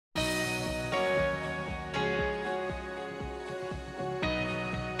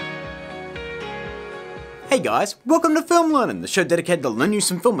Hey guys, welcome to Film Learnin, the show dedicated to learn you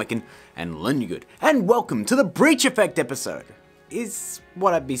some filmmaking and learn you good. And welcome to the Breach Effect episode, is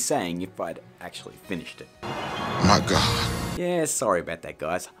what I'd be saying if I'd actually finished it. My God. Yeah, sorry about that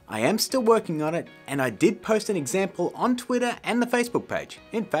guys. I am still working on it, and I did post an example on Twitter and the Facebook page.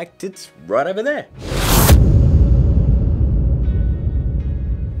 In fact, it's right over there.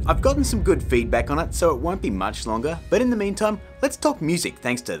 I've gotten some good feedback on it, so it won't be much longer, but in the meantime, let's talk music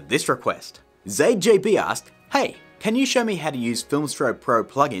thanks to this request. ZadeJB asked, hey, can you show me how to use Filmstro Pro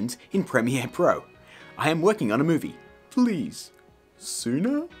plugins in Premiere Pro? I am working on a movie. Please.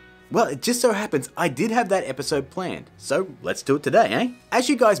 Sooner? Well, it just so happens I did have that episode planned, so let's do it today, eh? As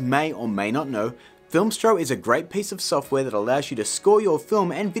you guys may or may not know, Filmstro is a great piece of software that allows you to score your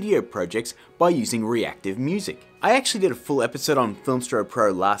film and video projects by using reactive music. I actually did a full episode on Filmstro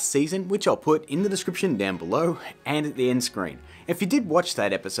Pro last season, which I'll put in the description down below and at the end screen. If you did watch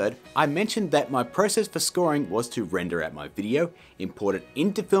that episode, I mentioned that my process for scoring was to render out my video, import it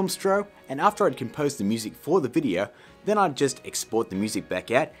into Filmstro, and after I'd composed the music for the video, then I'd just export the music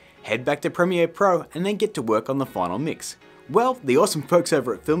back out, head back to Premiere Pro, and then get to work on the final mix. Well, the awesome folks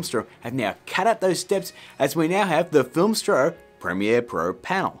over at Filmstro have now cut out those steps, as we now have the Filmstro Premiere Pro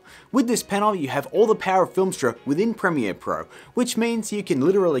panel. With this panel, you have all the power of Filmstro within Premiere Pro, which means you can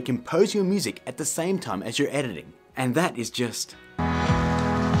literally compose your music at the same time as you're editing. And that is just...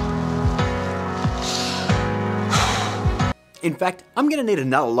 In fact, I'm gonna need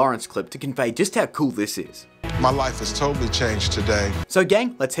another Lawrence clip to convey just how cool this is. My life has totally changed today. So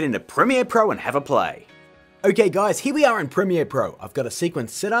gang, let's head into Premiere Pro and have a play. Okay guys, here we are in Premiere Pro. I've got a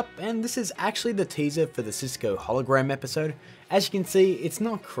sequence set up, and this is actually the teaser for the Cisco hologram episode. As you can see, it's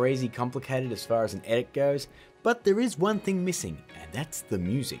not crazy complicated as far as an edit goes, but there is one thing missing, and that's the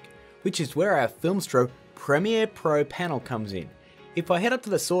music, which is where our Filmstro Premiere Pro panel comes in. If I head up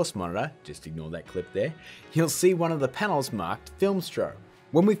to the source monitor, just ignore that clip there, you'll see one of the panels marked Filmstro.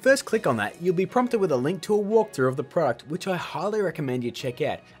 When we first click on that, you'll be prompted with a link to a walkthrough of the product, which I highly recommend you check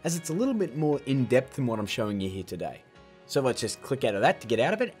out, as it's a little bit more in-depth than what I'm showing you here today. So let's just click out of that to get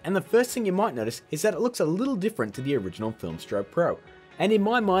out of it, and the first thing you might notice is that it looks a little different to the original Filmstro Pro. And in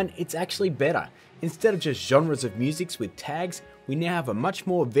my mind, it's actually better. Instead of just genres of musics with tags, we now have a much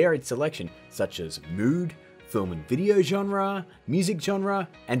more varied selection, such as mood, film and video genre, music genre,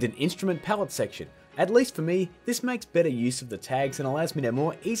 and an instrument palette section. At least for me, this makes better use of the tags and allows me to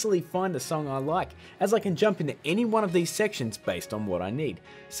more easily find a song I like, as I can jump into any one of these sections based on what I need.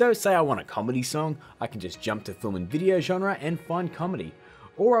 So say I want a comedy song, I can just jump to film and video genre and find comedy.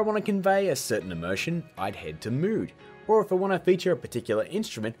 Or I want to convey a certain emotion, I'd head to mood. Or if I want to feature a particular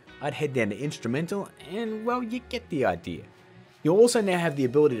instrument, I'd head down to instrumental, and well, you get the idea. You'll also now have the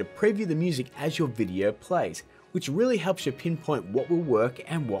ability to preview the music as your video plays, which really helps you pinpoint what will work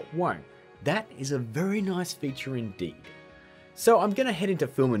and what won't. That is a very nice feature indeed. So I'm going to head into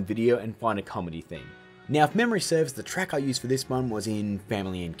film and video and find a comedy theme. Now if memory serves, the track I used for this one was in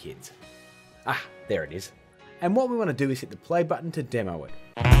Family and Kids. Ah, there it is. And what we want to do is hit the play button to demo it.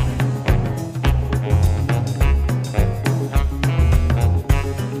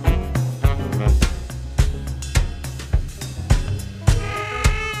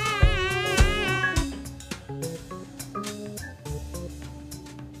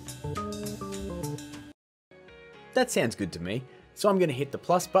 That sounds good to me, so I'm going to hit the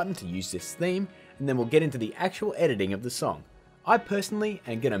plus button to use this theme, and then we'll get into the actual editing of the song. I personally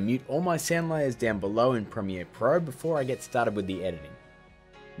am going to mute all my sound layers down below in Premiere Pro before I get started with the editing.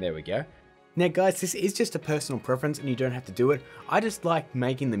 There we go. Now guys, this is just a personal preference and you don't have to do it. I just like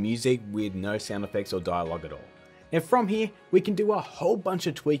making the music with no sound effects or dialogue at all. Now from here, we can do a whole bunch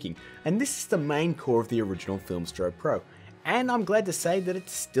of tweaking, and this is the main core of the original Filmstro Pro, and I'm glad to say that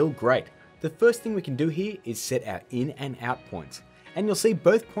it's still great. The first thing we can do here is set our in and out points, and you'll see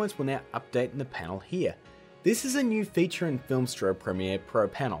both points will now update in the panel here. This is a new feature in Filmstro Premiere Pro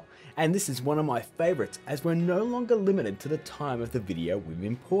panel, and this is one of my favorites as we're no longer limited to the time of the video we've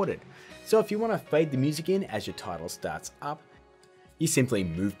imported. So if you want to fade the music in as your title starts up, you simply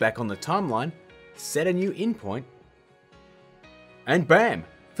move back on the timeline, set a new in point, and bam!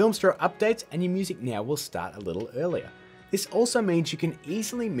 Filmstro updates and your music now will start a little earlier. This also means you can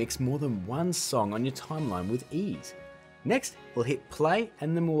easily mix more than one song on your timeline with ease. Next, we'll hit play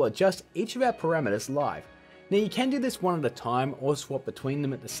and then we'll adjust each of our parameters live. Now you can do this one at a time or swap between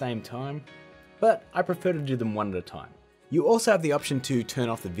them at the same time, but I prefer to do them one at a time. You also have the option to turn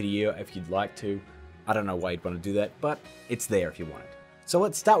off the video if you'd like to. I don't know why you'd want to do that, but it's there if you want it. So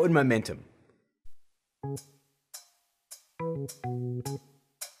let's start with momentum.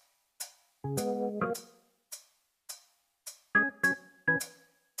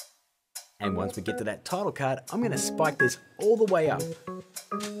 And once we get to that title card, I'm going to spike this all the way up.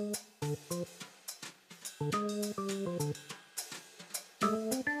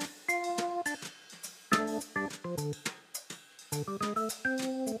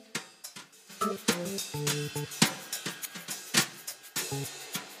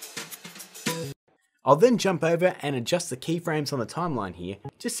 I'll then jump over and adjust the keyframes on the timeline here,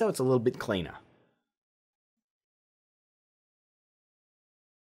 just so it's a little bit cleaner.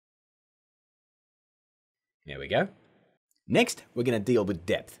 There we go. Next, we're going to deal with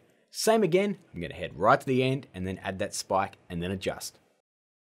depth. Same again, I'm going to head right to the end and then add that spike and then adjust.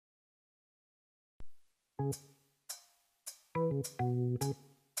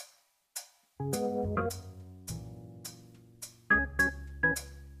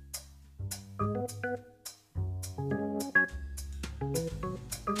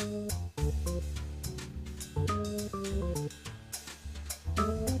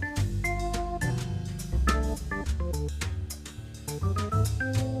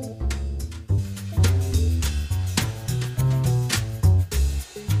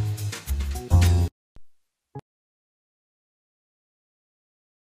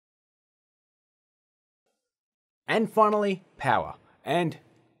 And finally, power. And,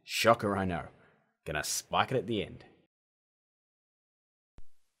 shocker I know, gonna spike it at the end.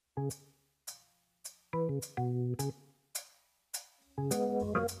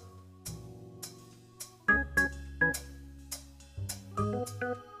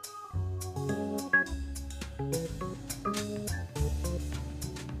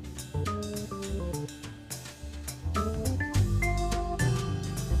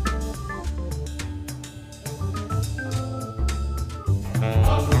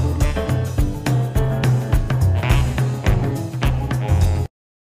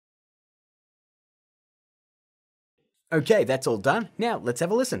 Okay, that's all done. Now let's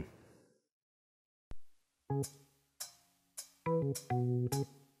have a listen.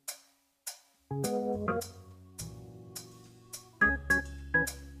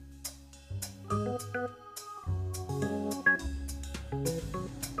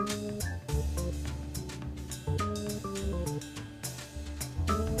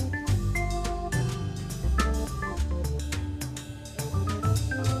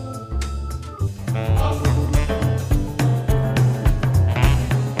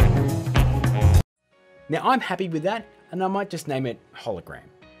 Now I'm happy with that, and I might just name it hologram.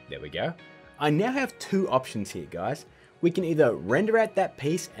 There we go. I now have two options here, guys. We can either render out that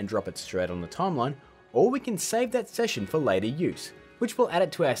piece and drop it straight on the timeline, or we can save that session for later use, which will add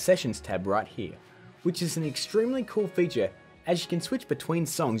it to our sessions tab right here, which is an extremely cool feature as you can switch between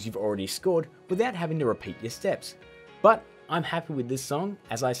songs you've already scored without having to repeat your steps. But I'm happy with this song,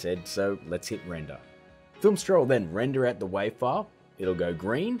 as I said, so let's hit render. Filmstro will then render out the WAV file, it'll go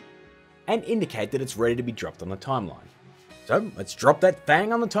green, and indicate that it's ready to be dropped on the timeline. So let's drop that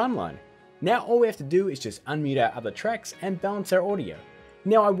thing on the timeline. Now all we have to do is just unmute our other tracks and balance our audio.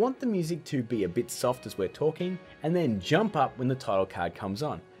 Now I want the music to be a bit soft as we're talking and then jump up when the title card comes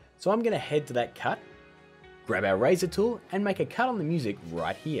on. So I'm going to head to that cut, grab our razor tool and make a cut on the music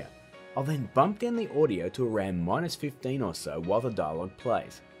right here. I'll then bump down the audio to around -15 or so while the dialogue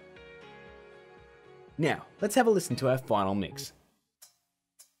plays. Now let's have a listen to our final mix.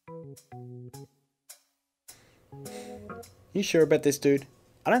 You sure about this, dude?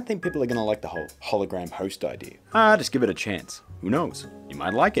 I don't think people are gonna like the whole hologram host idea. Just give it a chance. Who knows? You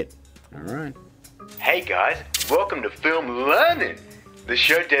might like it. Alright. Hey guys, welcome to Film Learnin, the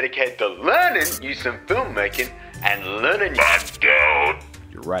show dedicated to learning you some filmmaking and learning.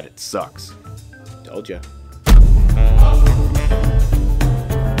 You're right, it sucks. Told ya.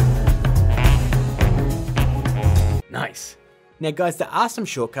 Nice. Now guys, there are some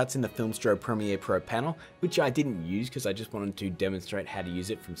shortcuts in the Filmstro Premiere Pro panel, which I didn't use because I just wanted to demonstrate how to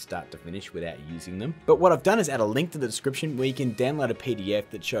use it from start to finish without using them. But what I've done is add a link to the description where you can download a PDF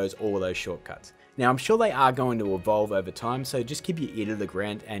that shows all of those shortcuts. Now I'm sure they are going to evolve over time, so just keep your ear to the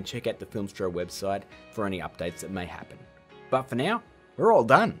ground and check out the Filmstro website for any updates that may happen. But for now, we're all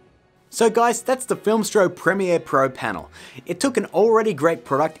done. So guys, that's the Filmstro Premiere Pro panel. It took an already great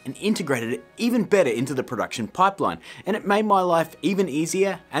product and integrated it even better into the production pipeline, and it made my life even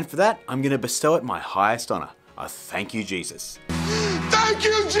easier, and for that, I'm going to bestow it my highest honor. A thank you, Jesus. Thank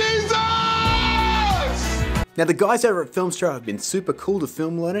you, Jesus! Now the guys over at Filmstro have been super cool to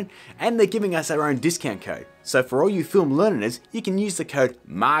Film Learnin, and they're giving us our own discount code. So for all you Film Learners, you can use the code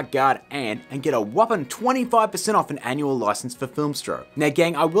MARGUARDAN and get a whopping 25% off an annual license for Filmstro. Now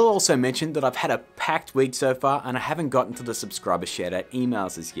gang, I will also mention that I've had a packed week so far and I haven't gotten to the subscriber shout out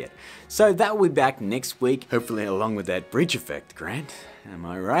emails as yet. So that will be back next week, hopefully along with that breach effect, Grant. Am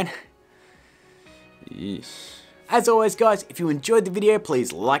I right? Yes. As always guys, if you enjoyed the video,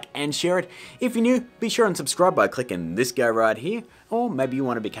 please like and share it. If you're new, be sure and subscribe by clicking this guy right here, or maybe you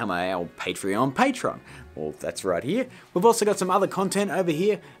want to become our Patreon patron. Well, that's right here. We've also got some other content over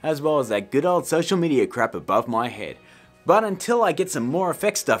here, as well as that good old social media crap above my head. But until I get some more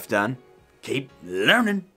effects stuff done, keep learning.